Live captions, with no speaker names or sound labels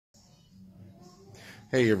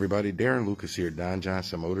Hey everybody, Darren Lucas here, Don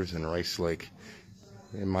Johnson Motors in Rice Lake.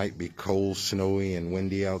 It might be cold, snowy, and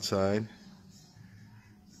windy outside,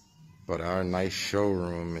 but our nice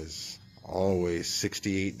showroom is always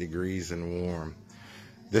 68 degrees and warm.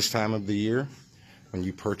 This time of the year, when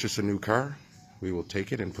you purchase a new car, we will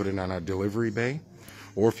take it and put it on our delivery bay.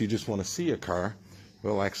 Or if you just want to see a car,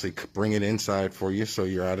 we'll actually bring it inside for you so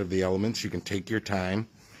you're out of the elements. You can take your time.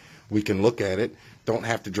 We can look at it. Don't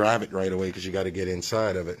have to drive it right away because you got to get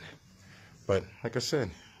inside of it. But like I said,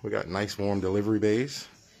 we got nice warm delivery bays.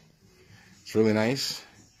 It's really nice.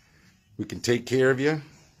 We can take care of you.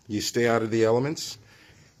 You stay out of the elements.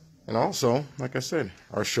 And also, like I said,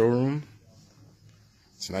 our showroom,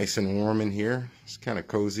 it's nice and warm in here. It's kind of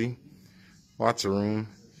cozy. Lots of room.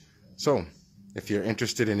 So, if you're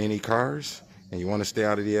interested in any cars and you want to stay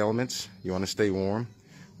out of the elements, you want to stay warm,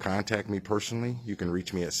 contact me personally. You can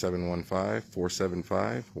reach me at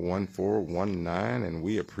 715-475-1419, and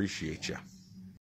we appreciate you.